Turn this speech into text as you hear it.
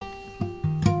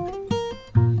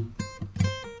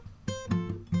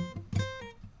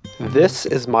This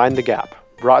is Mind the Gap,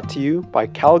 brought to you by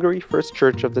Calgary First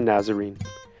Church of the Nazarene.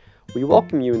 We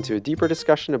welcome you into a deeper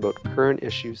discussion about current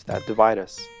issues that divide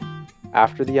us.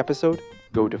 After the episode,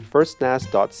 go to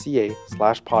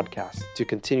firstnaz.ca/podcast to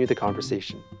continue the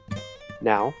conversation.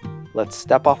 Now, let's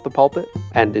step off the pulpit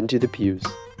and into the pews.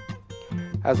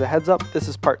 As a heads up, this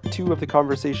is part 2 of the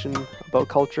conversation about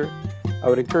culture. I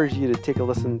would encourage you to take a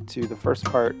listen to the first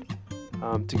part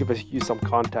to give you some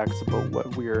context about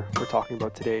what we're talking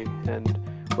about today, and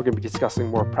we're going to be discussing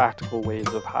more practical ways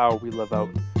of how we live out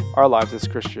our lives as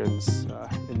Christians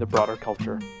in the broader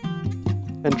culture.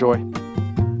 Enjoy.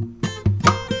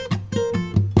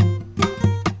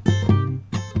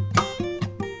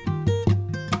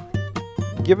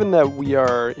 Given that we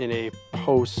are in a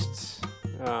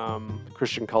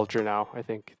post-Christian culture now, I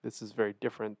think this is very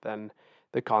different than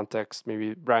the context,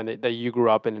 maybe, Brian, that you grew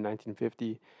up in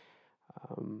 1950.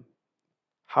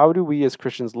 How do we as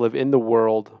Christians live in the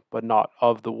world, but not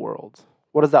of the world?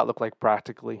 What does that look like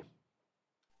practically?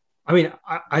 I mean,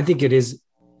 I think it is,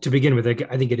 to begin with,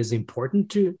 I think it is important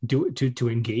to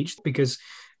engage, because,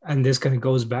 and this kind of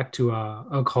goes back to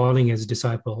our calling as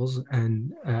disciples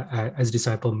and as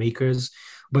disciple makers,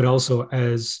 but also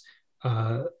as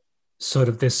sort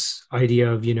of this idea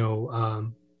of,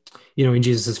 in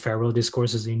Jesus' farewell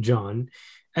discourses in John,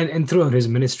 and throughout his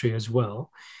ministry as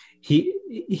well, he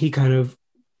kind of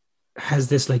has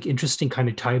this like interesting kind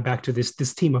of tie back to this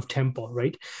theme of temple,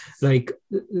 right? Like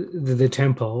the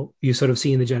temple, you sort of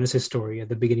see in the Genesis story at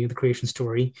the beginning of the creation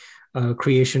story,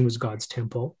 creation was God's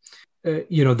temple,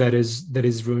 that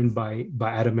is ruined by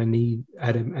Adam and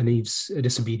Eve's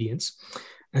disobedience,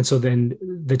 and so then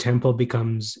the temple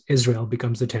becomes Israel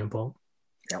becomes the temple.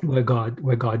 Yep.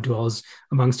 where God dwells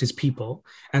amongst his people,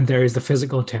 and there is the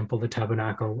physical temple, the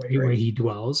tabernacle, where he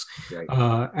dwells, right.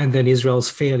 And then Israel's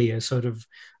failure, sort of,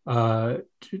 to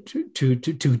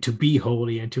be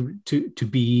holy and to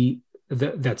be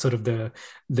that sort of the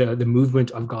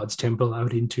movement of God's temple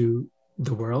out into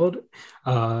the world,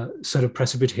 sort of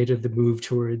precipitated the move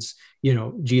towards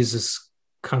Jesus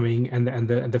coming and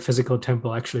the physical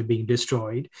temple actually being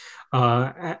destroyed,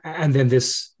 and then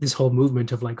this whole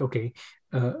movement of like, okay,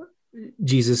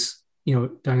 Jesus,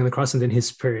 dying on the cross, and then his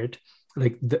spirit,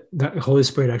 like the Holy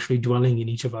Spirit actually dwelling in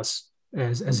each of us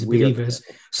as believers,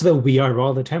 so that we are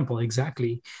all the temple.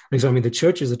 Exactly. Like, so I mean, the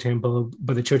church is a temple,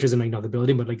 but the church isn't like not the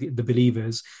building, but like the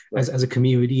believers, right, as a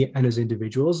community and as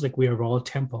individuals, like we are all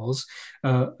temples,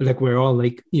 like we're all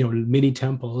like mini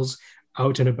temples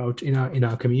out and about in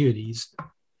our communities.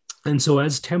 And so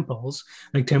as temples,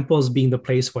 like temples being the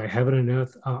place where heaven and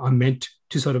earth are meant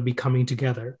to sort of be coming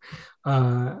together,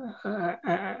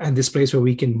 and this place where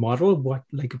we can model what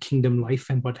like a kingdom life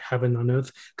and what heaven on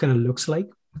earth kind of looks like,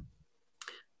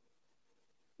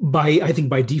 I think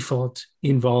by default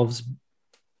involves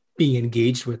being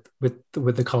engaged with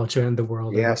the culture and the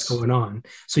world, yes, and what's going on.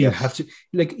 So yes,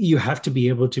 you have to be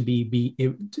able to be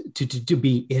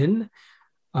in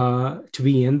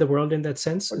the world in that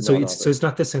sense. So it's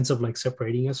not the sense of like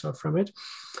separating yourself from it,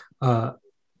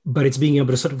 but it's being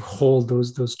able to sort of hold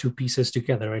those two pieces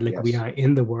together, right? Like, yes, we are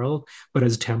in the world, but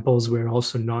as temples, we're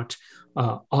also not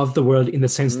of the world, in the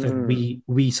sense that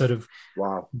we sort of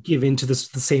give into the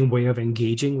same way of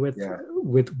engaging with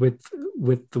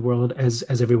the world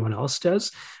as everyone else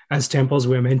does. As temples,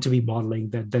 we're meant to be modeling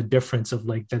that difference of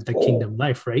like that kingdom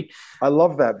life, right? I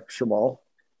love that, Shamal.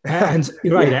 And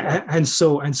right, yeah. and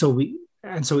so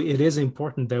it is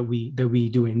important that we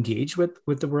do engage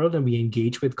with the world, and we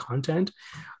engage with content,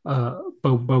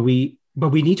 but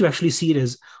we need to actually see it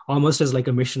as almost as like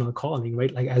a missional calling,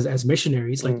 right? Like as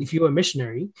missionaries, like if you're a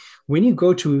missionary, when you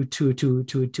go to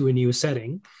a new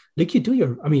setting, like you do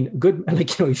your, I mean, good,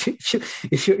 like,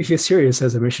 if you're serious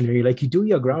as a missionary, like you do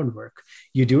your groundwork,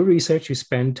 you do research, you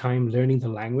spend time learning the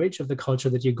language of the culture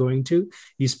that you're going to,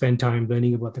 you spend time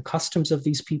learning about the customs of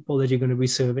these people that you're going to be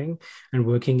serving and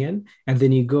working in, and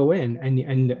then you go in and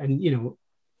you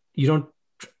don't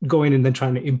go in and then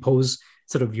trying to impose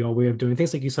sort of your way of doing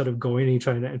things. Like, you sort of go in and you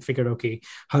try to figure out, okay,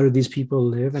 how do these people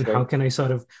live, and how can I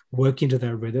sort of work into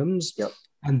their rhythms? Yep.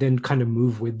 And then kind of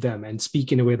move with them and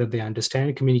speak in a way that they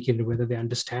understand, communicate in a way that they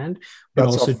understand. But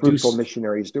that's also how fruitful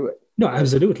missionaries do it. No,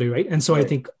 absolutely, right. And so I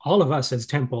think all of us as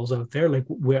temples out there, like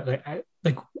we're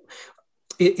like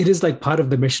it is like part of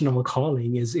the missional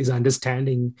calling is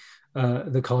understanding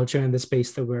the culture and the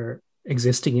space that we're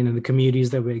existing in and the communities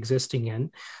that we're existing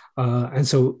in. And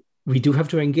so we do have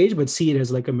to engage, but see it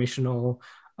as like a missional,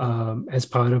 as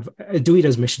part of, do it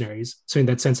as missionaries. So in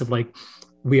that sense of like,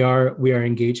 we are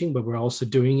engaging, but we're also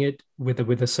doing it with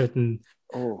a certain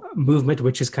movement,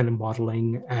 which is kind of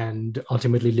modeling and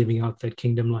ultimately living out that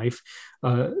kingdom life.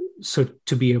 so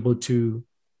to be able to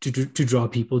draw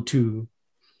people to,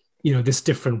 this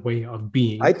different way of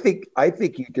being. I think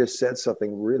you just said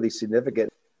something really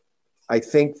significant. I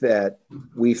think that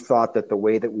we've thought that the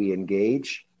way that we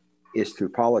engage is through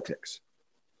politics,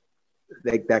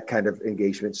 like that kind of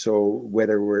engagement. So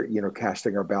whether we're,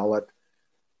 casting our ballot,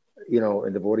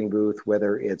 in the voting booth,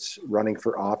 whether it's running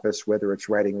for office, whether it's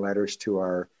writing letters to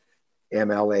our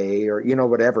MLA or,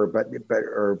 whatever, but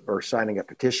or signing a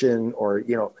petition or,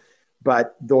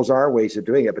 but those are ways of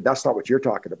doing it. But that's not what you're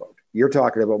talking about. You're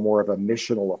talking about more of a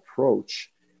missional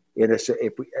approach.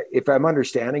 If I'm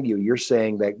understanding you, you're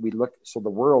saying that so the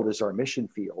world is our mission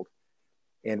field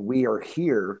and we are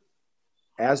here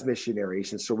as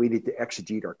missionaries. And so we need to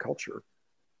exegete our culture,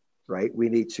 right? We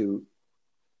need to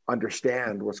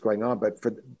understand what's going on, but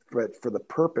for the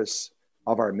purpose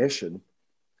of our mission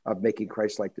of making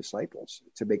Christ-like disciples,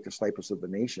 to make disciples of the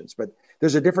nations. But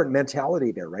there's a different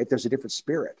mentality there, right? There's a different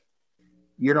spirit.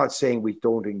 You're not saying we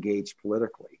don't engage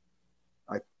politically.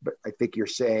 But I think you're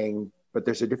saying, but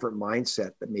there's a different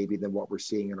mindset that maybe than what we're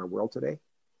seeing in our world today.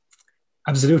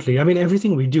 Absolutely. I mean,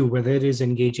 everything we do, whether it is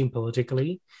engaging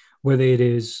politically, whether it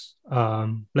is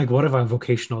like what our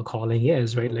vocational calling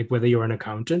is, right? Like whether you're an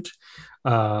accountant,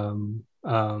 filling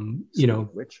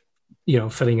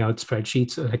out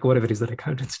spreadsheets, like whatever it is that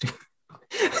accountants do.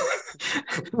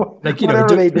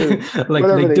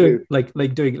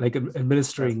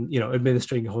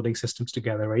 Administering holding systems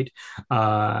together, right?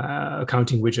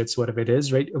 Accounting widgets, whatever it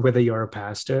is, right? Whether you're a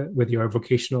pastor, whether you're a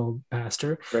vocational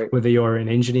pastor, right, whether you're an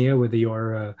engineer, whether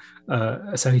you're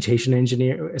a sanitation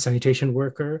engineer, a sanitation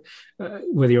worker,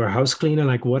 whether you're a house cleaner,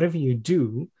 like whatever you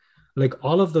do, like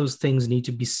all of those things need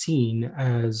to be seen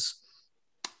as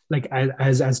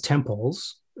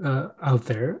temples out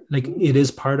there. Like it is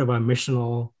part of our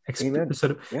missional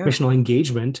missional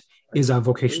engagement is our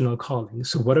vocational calling.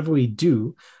 So whatever we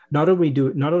do, not only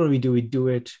do we do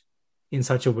it in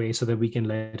such a way so that we can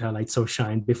let our light so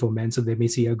shine before men so they may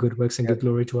see our good works and give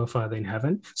glory to our Father in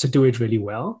heaven. So do it really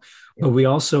well. But we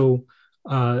also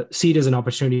see it as an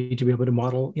opportunity to be able to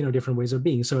model, different ways of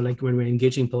being. So like when we're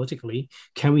engaging politically,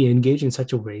 can we engage in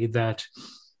such a way that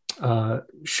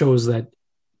shows that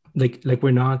like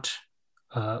we're not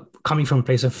coming from a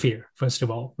place of fear, first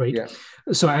of all, right? Yeah.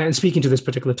 So, and speaking to this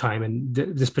particular time and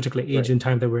this particular age and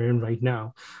time that we're in right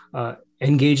now,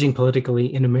 engaging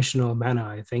politically in a missional manner,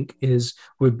 I think,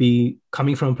 would be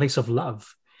coming from a place of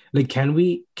love. Like, can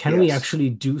we actually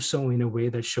do so in a way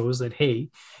that shows that, hey,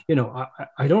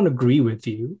 I don't agree with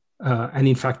you, and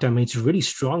in fact, I might really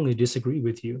strongly disagree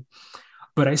with you,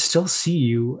 but I still see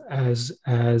you as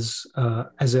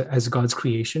God's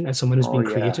creation, as someone who's been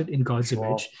created in God's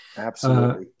image.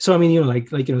 Absolutely. So I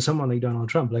mean, someone like Donald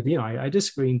Trump, I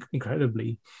disagree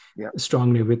incredibly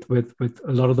strongly with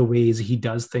a lot of the ways he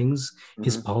does things,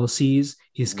 his policies,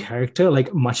 his character.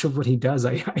 Like much of what he does,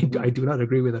 I do not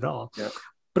agree with at all. Yeah.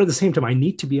 But at the same time, I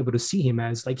need to be able to see him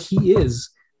as like he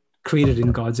is created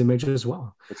in God's image as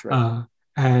well. That's right.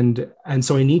 And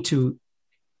so I need to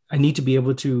be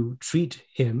able to treat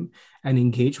him and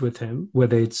engage with him,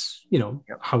 whether it's,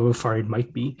 however far it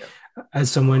might be,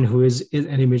 as someone who is an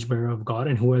image bearer of God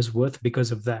and who has worth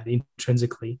because of that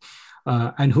intrinsically,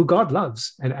 and who God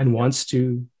loves and wants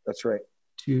to. That's right.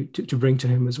 To bring to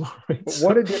him as well. Right? But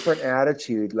what a different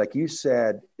attitude. Like you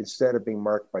said, instead of being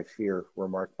marked by fear, we're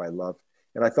marked by love.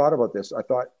 And I thought about this. I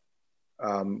thought,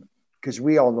 because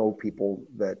we all know people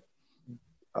that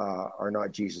are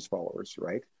not Jesus followers,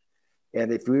 right?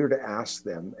 And if we were to ask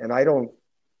them, and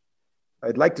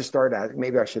I'd like to start at,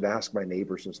 maybe I should ask my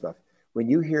neighbors and stuff. When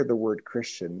you hear the word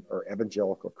Christian or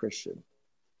evangelical Christian,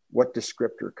 what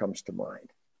descriptor comes to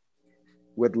mind?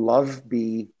 Would love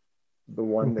be the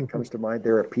one that comes to mind?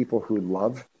 There are people who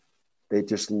love, they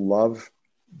just love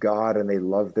God and they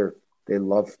love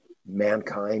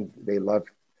mankind. They love,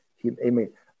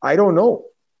 I don't know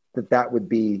that would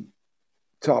be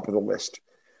top of the list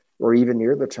or even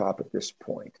near the top at this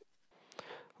point.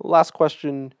 Last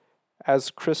question. As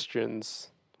Christians,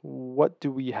 what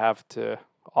do we have to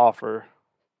offer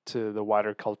to the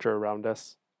wider culture around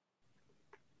us?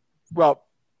 Well,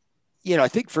 I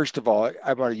think first of all,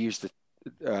 I want to use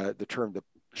the term that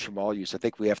Shamal used. I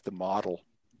think we have to model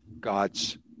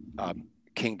God's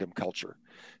kingdom culture,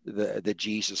 the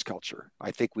Jesus culture.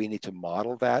 I think we need to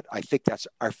model that. I think that's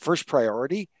our first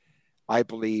priority, I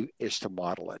believe, is to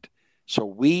model it. So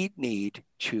we need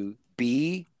to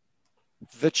be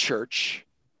the church,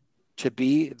 to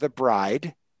be the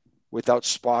bride without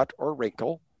spot or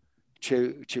wrinkle,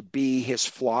 to be his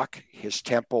flock, his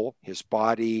temple, his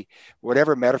body,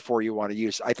 whatever metaphor you want to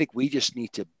use. I think we just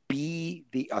need to be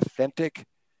the authentic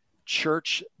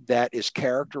church that is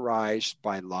characterized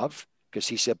by love, because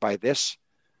he said, by this,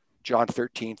 John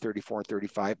 13, 34 and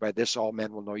 35, by this all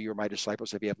men will know you are my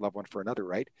disciples if you have love one for another,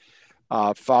 right?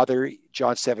 Father,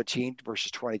 John 17,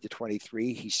 verses 20 to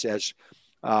 23, he says,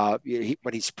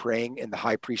 when he's praying in the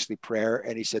high priestly prayer,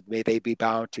 and he said, may they be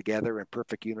bound together in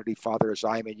perfect unity, Father, as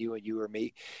I am in you and you are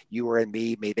me, you are in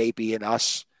me, may they be in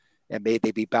us, and may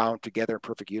they be bound together in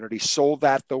perfect unity, so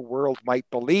that the world might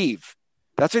believe.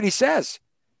 That's what he says.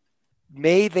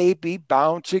 May they be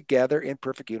bound together in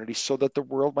perfect unity so that the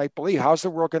world might believe. How's the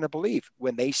world going to believe?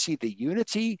 When they see the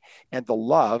unity and the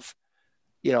love,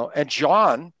 and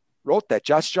John wrote that.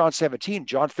 Just John 17,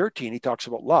 John 13, he talks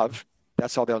about love.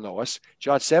 That's how they'll know us.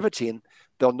 John 17,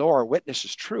 they'll know our witness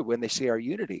is true when they see our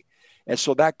unity. And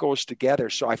so that goes together.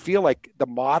 So I feel like the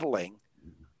modeling,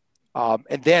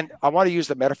 and then I want to use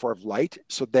the metaphor of light.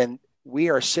 So then we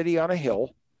are a city on a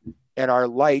hill, and our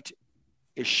light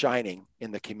is shining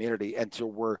in the community. And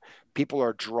so people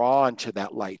are drawn to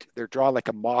that light. They're drawn like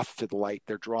a moth to the light.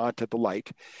 They're drawn to the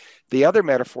light. The other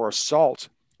metaphor is salt.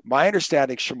 My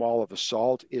understanding, Shamal, of the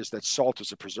salt is that salt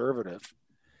is a preservative.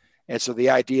 And so the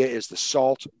idea is the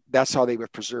salt, that's how they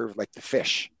would preserve like the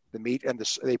fish, the meat, and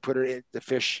they put it in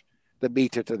the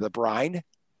meat into the brine,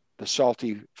 the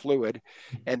salty fluid,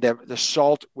 and then the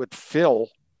salt would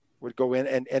go in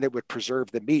and it would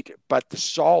preserve the meat. But the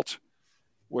salt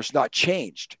was not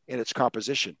changed in its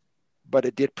composition, but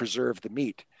it did preserve the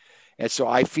meat. And so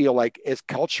I feel like as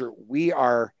culture, we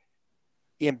are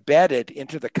embedded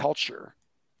into the culture.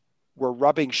 We're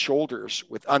rubbing shoulders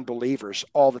with unbelievers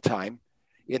all the time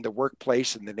in the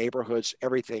workplace, in the neighborhoods,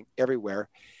 everything, everywhere.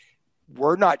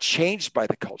 We're not changed by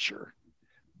the culture,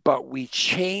 but we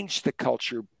change the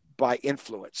culture by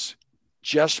influence,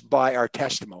 just by our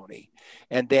testimony.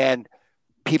 And then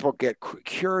people get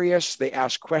curious. They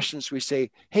ask questions. We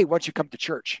say, hey, why don't you come to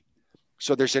church?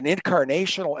 So there's an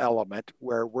incarnational element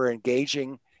where we're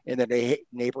engaging in the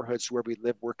neighborhoods where we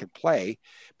live, work, and play.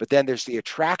 But then there's the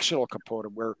attractional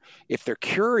component where if they're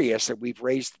curious and we've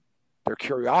raised their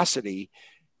curiosity,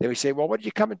 then we say, well, why don't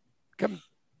you come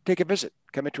take a visit,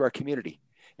 come into our community.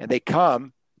 And they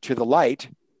come to the light.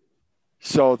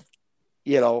 So,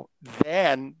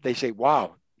 then they say,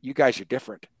 wow, you guys are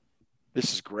different.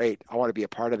 This is great. I want to be a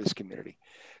part of this community.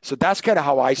 So that's kind of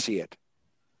how I see it.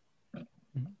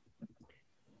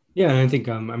 Yeah, and I think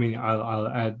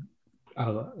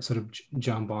I'll sort of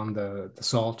jump on the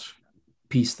salt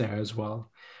piece there as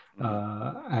well,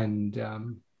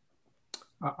 and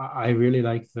I really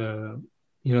like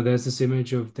there's this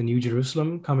image of the New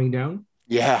Jerusalem coming down.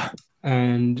 Yeah,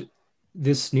 and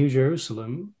this New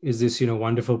Jerusalem is this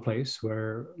wonderful place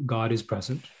where God is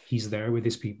present. He's there with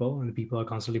his people, and the people are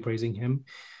constantly praising him,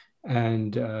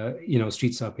 and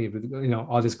streets are paved with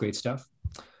all this great stuff.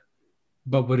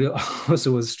 But what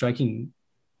also was striking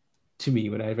to me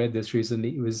when I read this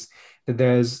recently was that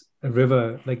there's a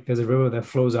river that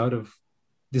flows out of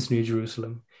this New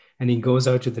Jerusalem, and it goes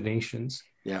out to the nations.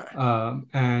 Yeah.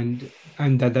 And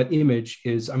that image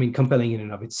is, compelling in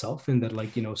and of itself, in that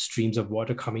streams of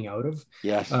water coming out of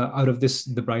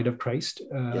the bride of Christ,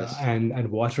 yes.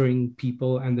 and watering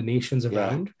people and the nations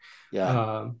around.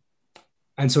 Yeah.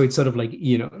 And so it's sort of like,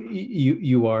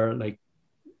 you are like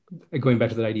going back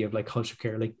to that idea of like culture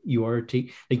care, like you are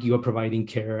providing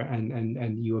care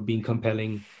and you are being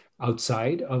compelling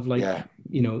outside of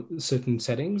certain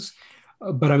settings.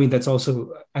 But that's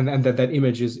also, and that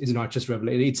image is not just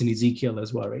Revelation, it's in Ezekiel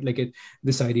as well, right? Like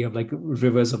this idea of like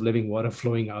rivers of living water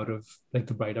flowing out of like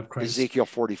the bride of Christ. Ezekiel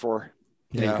 44.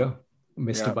 There you go.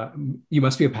 You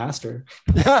must be a pastor.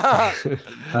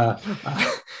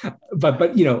 But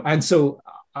and so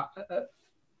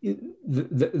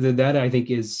that I think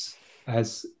is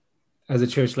as a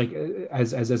church, like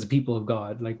as a people of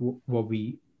God, like what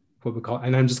we call,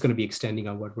 and I'm just going to be extending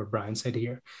on what Brian said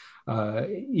here,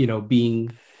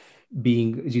 being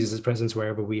Jesus' presence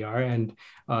wherever we are. And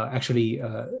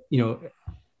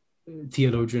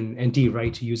theologian N.T.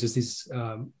 Wright uses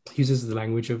the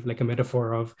language of like a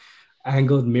metaphor of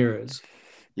angled mirrors.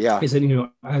 Yeah. He said,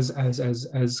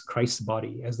 as Christ's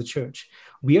body, as the church,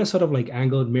 we are sort of like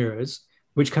angled mirrors,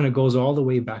 which kind of goes all the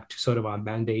way back to sort of our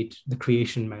mandate, the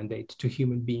creation mandate to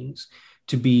human beings,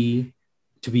 to be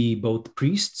both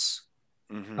priests,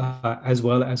 as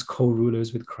well as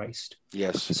co-rulers with Christ.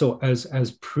 Yes. So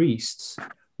as priests,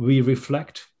 we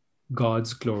reflect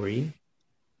God's glory.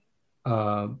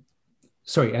 As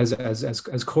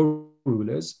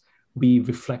co-rulers, we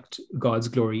reflect God's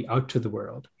glory out to the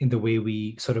world in the way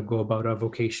we sort of go about our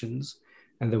vocations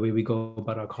and the way we go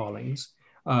about our callings.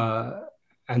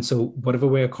 And so whatever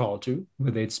we're called to,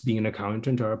 whether it's being an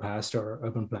accountant or a pastor or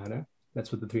urban planner,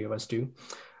 that's what the three of us do.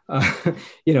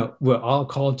 we're all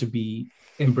called to be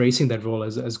embracing that role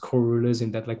as co-rulers,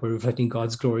 in that like we're reflecting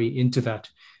God's glory into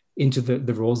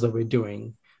the roles that we're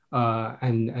doing,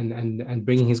 and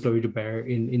bringing His glory to bear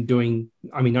in doing.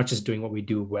 I mean, not just doing what we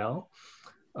do well,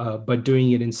 but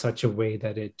doing it in such a way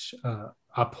that it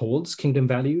upholds kingdom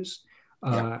values,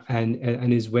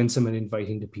 and is winsome and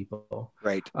inviting to people.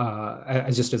 Right.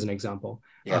 As just as an example.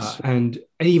 Yes. And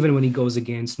even when he goes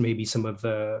against maybe some of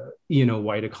the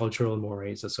wider cultural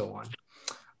mores or so on,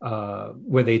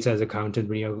 whether it's as accountant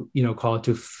when you're called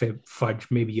to fudge,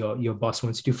 maybe your boss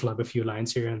wants you to flub a few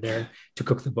lines here and there to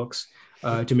cook the books,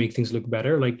 to make things look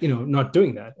better, like not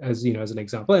doing that as as an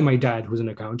example. And my dad, who's an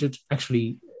accountant,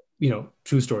 actually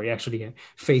true story, actually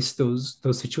faced those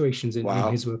situations in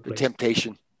his workplace. The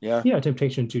temptation. Yeah,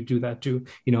 temptation to do that too,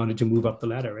 in order to move up the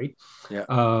ladder, right? Yeah.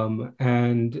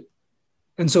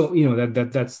 And so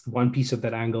that's one piece of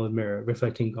that angle of mirror,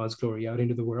 reflecting God's glory out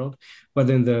into the world. But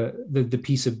then the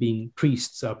piece of being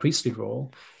priests, our priestly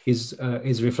role, is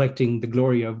reflecting the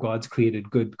glory of God's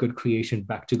created good creation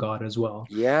back to God as well.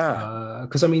 Yeah.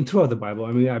 Because throughout the Bible,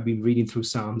 I've been reading through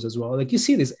Psalms as well. Like you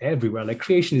see this everywhere. Like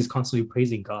creation is constantly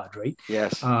praising God, right?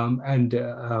 Yes.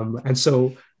 And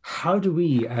so how do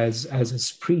we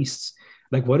as priests,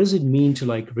 like what does it mean to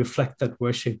like reflect that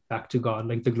worship back to God,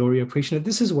 like the glory of creation? And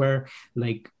this is where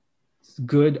like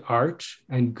good art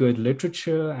and good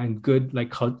literature and good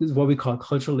like what we call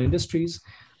cultural industries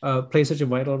play such a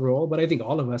vital role. But I think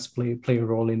all of us play a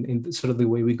role in sort of the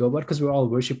way we go about, because we're all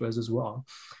worshipers as well.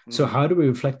 Mm-hmm. So how do we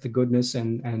reflect the goodness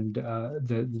and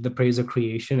the praise of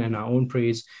creation and our own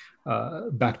praise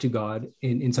back to God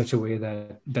in such a way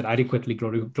that adequately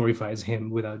glorifies Him,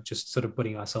 without just sort of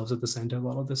putting ourselves at the center of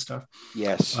all of this stuff?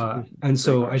 Yes. And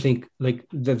so I think like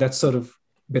that's sort of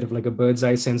a bit of like a bird's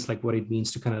eye sense, like what it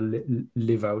means to kind of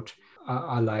live out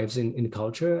our lives in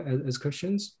culture as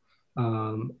Christians.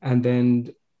 And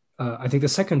then I think the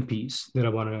second piece that I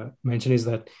want to mention is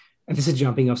that, and this is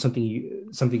jumping off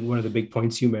something one of the big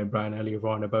points you made, Brian, earlier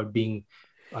on, about being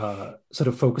sort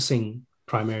of focusing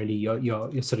primarily your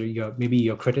maybe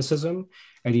your criticism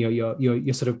and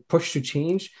your sort of push to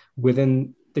change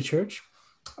within the church.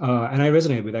 And I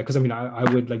resonate with that, because I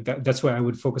would like that. That's where I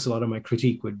would focus a lot of my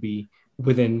critique, would be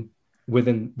within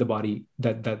the body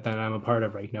that I'm a part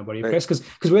of right now, body of Christ,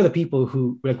 because we're the people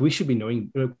who like we should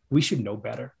know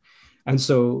better. And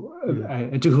so,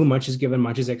 and to whom much is given,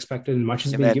 much is expected, and much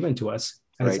has been given to us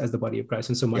as the body of Christ.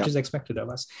 And so much is expected of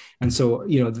us. And so,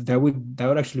 that would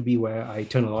actually be where I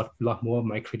turn a lot more of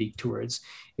my critique towards,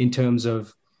 in terms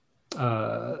of,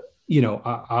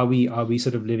 are we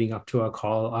sort of living up to our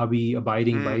call? Are we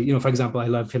abiding by, for example, I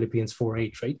love Philippians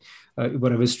 4:8, right?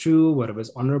 Whatever is true, whatever is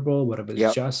honorable, whatever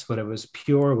is just, whatever is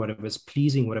pure, whatever is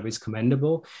pleasing, whatever is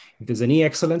commendable. If there's any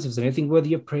excellence, if there's anything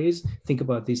worthy of praise, think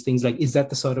about these things. Like, is that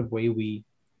the sort of way we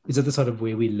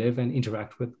live and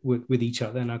interact with each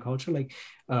other in our culture? Like,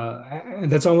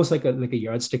 and that's almost like a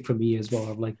yardstick for me as well,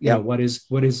 of like, what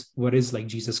is like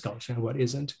Jesus culture and what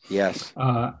isn't. Yes.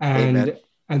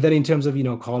 And then in terms of,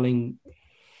 calling,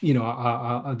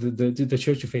 the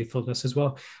Church of Faithfulness as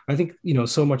well, I think,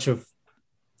 so much of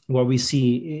what we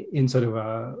see in sort of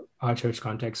our church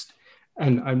context,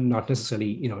 and I'm not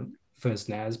necessarily, First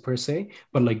Naz per se,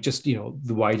 but like just, the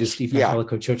widest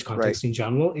evangelical church context in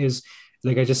general, is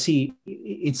like, I just see,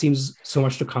 it seems so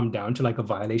much to come down to like a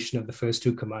violation of the first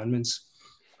two commandments.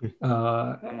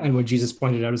 And what Jesus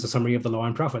pointed out is a summary of the law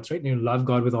and prophets, right? Love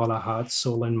God with all our hearts,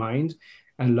 soul, and mind,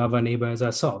 and love our neighbor as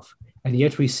ourselves. And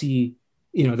yet we see,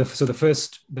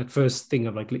 that first thing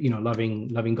of like,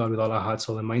 loving God with all our heart,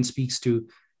 soul, and mind speaks to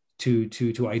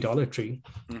idolatry.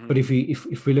 Mm-hmm. But if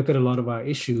we look at a lot of our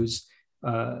issues,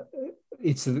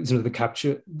 it's the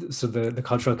capture, so the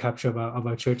cultural capture of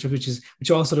our church,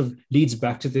 which all sort of leads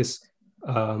back to this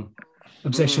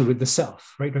obsession with the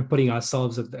self, right? We're putting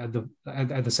ourselves at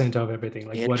the center of everything.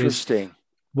 Like,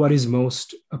 what is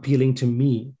most appealing to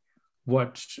me?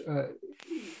 What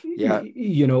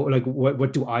like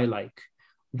what do I like?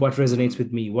 What resonates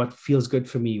with me? What feels good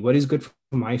for me? What is good for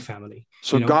my family?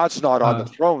 So God's not on the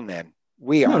throne then.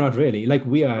 We are. No, not really. Like,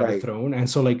 we are the throne. And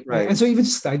so like, and so even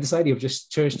just this idea of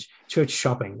just church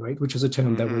shopping, right? Which was a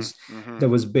term that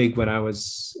was big when I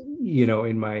was,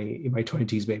 in my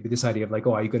 20s, maybe. This idea of like,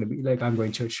 oh, are you going to be like, I'm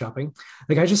going church shopping?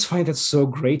 Like, I just find that so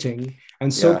grating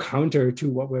and so counter to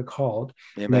what we're called.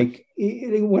 Amen.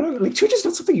 Like church is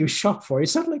not something you shop for.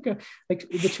 It's not like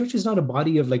the church is not a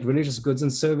body of like religious goods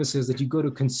and services that you go to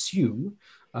consume.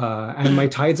 And my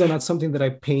tithes are not something that I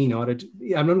pay in order to,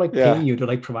 I'm not like paying you to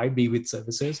like provide me with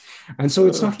services. And so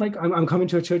it's not like I'm coming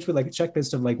to a church with like a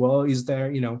checklist of like, well, is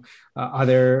there, are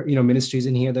there, ministries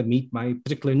in here that meet my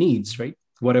particular needs, right?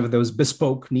 whatever those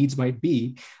bespoke needs might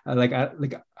be.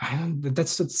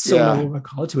 That's so Yeah. much of our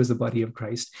culture is the body of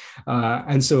Christ.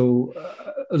 And so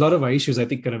a lot of our issues, I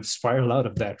think, kind of spiral out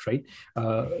of that, right?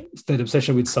 That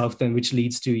obsession with self, then, which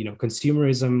leads to,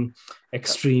 consumerism,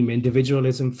 extreme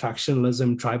individualism,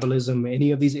 factionalism, tribalism,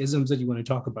 any of these isms that you want to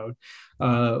talk about,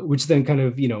 which then kind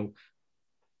of,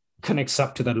 connects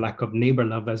up to that lack of neighbor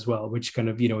love as well, which kind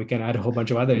of, we can add a whole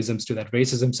bunch of other isms to that.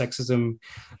 Racism, sexism,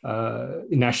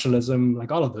 nationalism,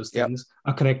 like all of those things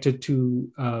are connected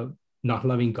to not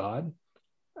loving God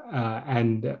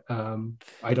and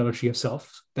idolatry of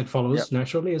self that follows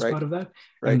naturally as part of that.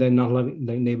 And then not loving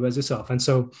the neighbor as yourself. And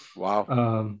so,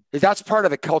 that's part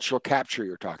of the cultural capture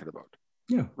you're talking about.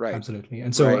 Yeah, right. Absolutely.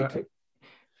 And so,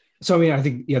 I mean, I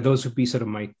think, those would be sort of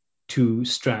my two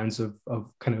strands of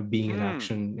kind of being in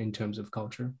action in terms of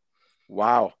culture.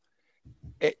 Wow.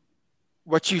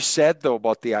 What you said though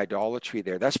about the idolatry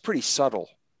there, that's pretty subtle,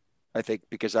 I think,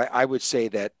 because I would say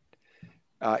that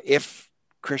if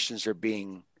Christians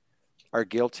are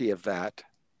guilty of that,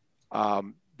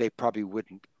 they probably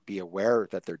wouldn't be aware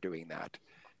that they're doing that.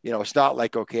 It's not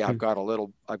like, okay, I've got a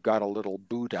little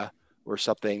Buddha or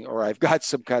something, or I've got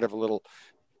some kind of a little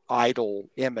idol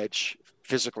image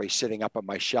physically sitting up on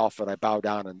my shelf and I bow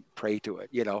down and pray to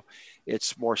it.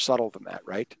 It's more subtle than that,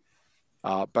 right?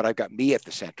 But I've got me at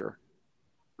the center,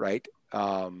 right?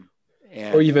 Or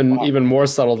even more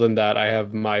subtle than that, I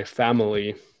have my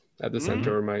family at the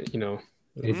center, or my,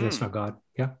 Anything that's not God.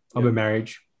 Yeah. Or my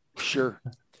marriage. Sure.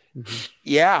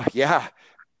 Yeah.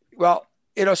 Well,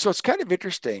 so it's kind of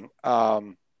interesting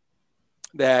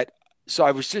that, so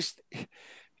I was just,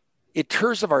 in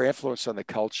terms of our influence on the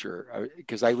culture,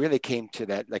 because I really came to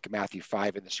that, like Matthew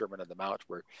 5 in the Sermon on the Mount,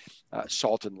 where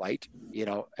salt and light,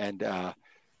 and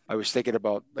I was thinking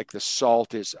about like the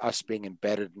salt is us being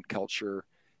embedded in culture,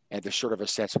 and there's sort of a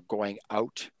sense of going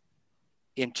out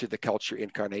into the culture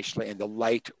incarnationally, and the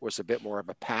light was a bit more of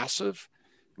a passive,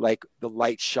 like the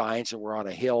light shines and we're on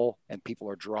a hill and people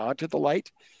are drawn to the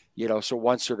light, so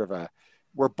one sort of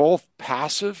we're both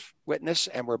passive witness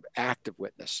and we're active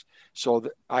witness. So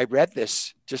I read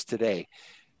this just today.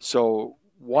 So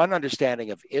one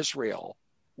understanding of Israel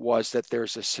was that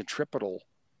there's a centripetal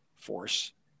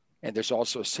force and there's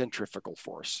also a centrifugal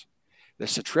force. The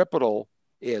centripetal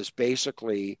is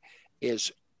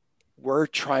we're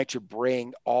trying to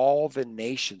bring all the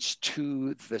nations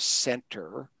to the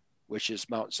center, which is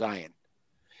Mount Zion.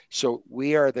 So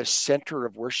we are the center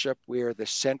of worship. We are the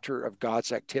center of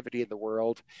God's activity in the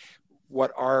world.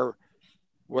 What our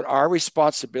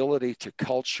responsibility to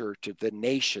culture, to the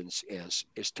nations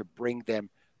is to bring them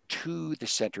to the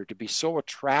center, to be so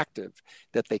attractive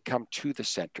that they come to the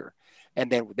center. And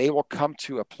then they will come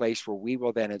to a place where we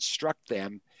will then instruct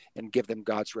them and give them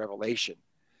God's revelation.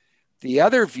 The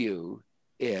other view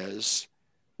is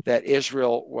that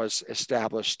Israel was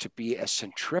established to be a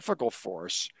centrifugal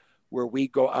force where we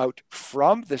go out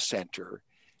from the center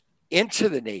into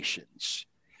the nations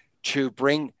to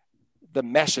bring the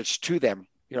message to them,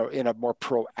 in a more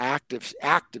proactive,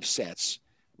 active sense,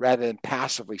 rather than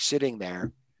passively sitting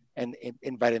there and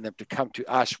inviting them to come to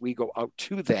us. We go out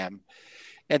to them.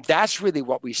 And that's really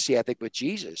what we see, I think, with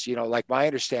Jesus. Like my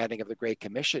understanding of the Great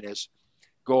Commission is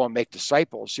go and make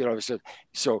disciples.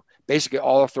 So basically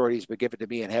all authority has been given to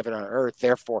me in heaven and on earth.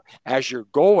 Therefore, as you're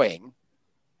going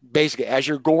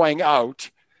out,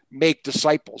 make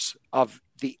disciples of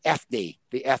the ethnic,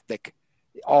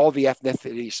 all the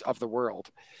ethnicities of the world.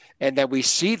 And then we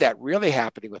see that really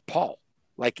happening with Paul,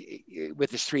 like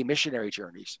with his 3 missionary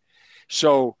journeys.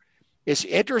 So it's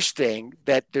interesting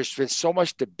that there's been so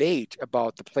much debate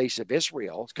about the place of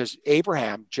Israel, because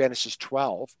Abraham, Genesis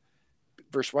 12,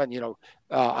 verse 1,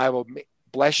 I will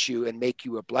bless you and make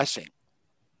you a blessing,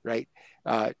 right?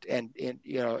 And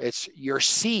it's your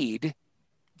seed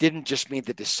didn't just mean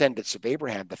the descendants of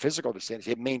Abraham, the physical descendants.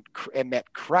 It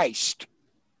meant Christ.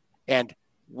 And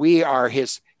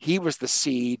he was the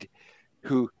seed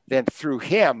who then through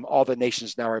him, all the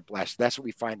nations now are blessed. That's what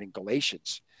we find in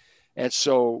Galatians. And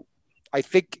so I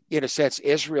think in a sense,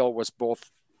 Israel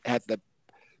had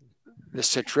the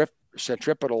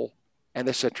centripetal and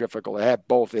the centrifugal. It had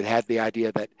both. It had the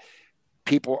idea that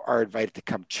people are invited to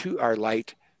come to our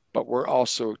light, but we're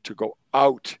also to go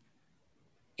out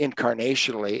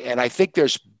incarnationally. And I think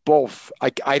there's both.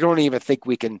 I don't even think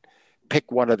we can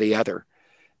pick one or the other.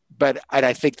 And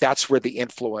I think that's where the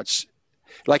influence,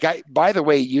 by the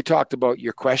way, you talked about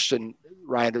your question,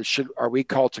 Ryan, are we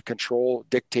called to control,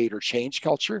 dictate, or change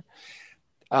culture?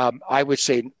 I would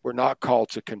say we're not called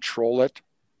to control it,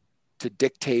 to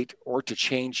dictate, or to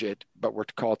change it, but we're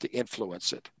called to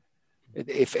influence it.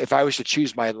 if I was to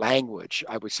choose my language,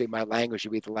 I would say my language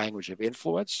would be the language of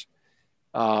influence.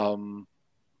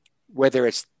 Whether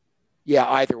it's,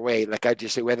 either way, like I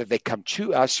just say, whether they come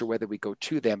to us or whether we go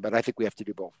to them, but I think we have to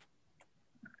do both.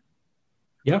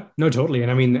 Yeah, no, totally.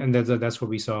 And I mean, and that's what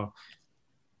we saw.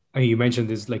 I mean, you mentioned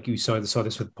this, like you saw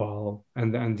this with Paul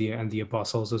and the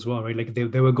apostles as well, right? Like they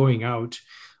were going out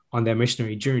on their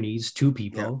missionary journeys to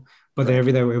people, but right.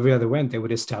 every other went, they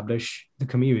would establish the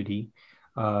community,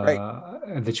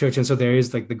 and the church. And so there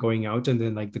is like the going out and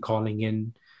then like the calling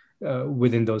in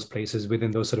within those places,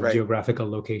 within those sort of geographical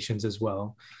locations as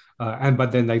well.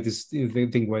 But then like this the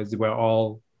thing was we're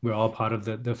all part of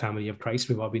the family of Christ.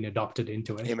 We've all been adopted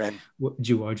into it. Amen.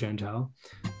 Jew or Gentile.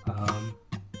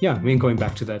 I mean, going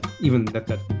back to that, even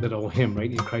that old hymn,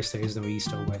 right? In Christ there is no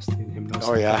east or west, in him no south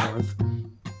or north.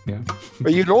 Yeah.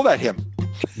 But you know that hymn.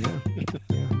 Yeah.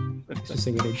 Used to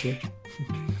sing it in church.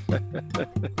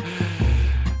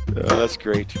 That's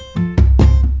great.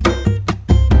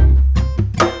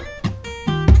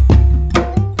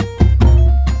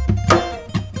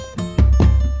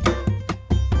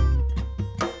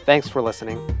 Thanks for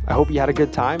listening. I hope you had a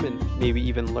good time and maybe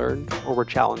even learned or were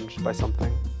challenged by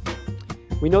something.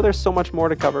 We know there's so much more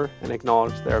to cover and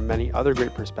acknowledge there are many other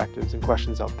great perspectives and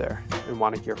questions out there and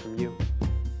want to hear from you.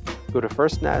 Go to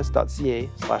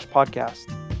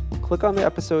firstnaz.ca/podcast. Click on the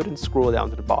episode and scroll down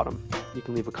to the bottom. You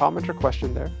can leave a comment or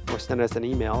question there or send us an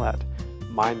email at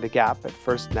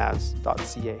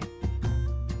mindthegap@firstnaz.ca.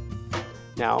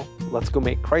 Now, let's go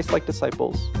make Christ-like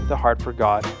disciples with a heart for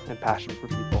God and passion for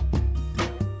people.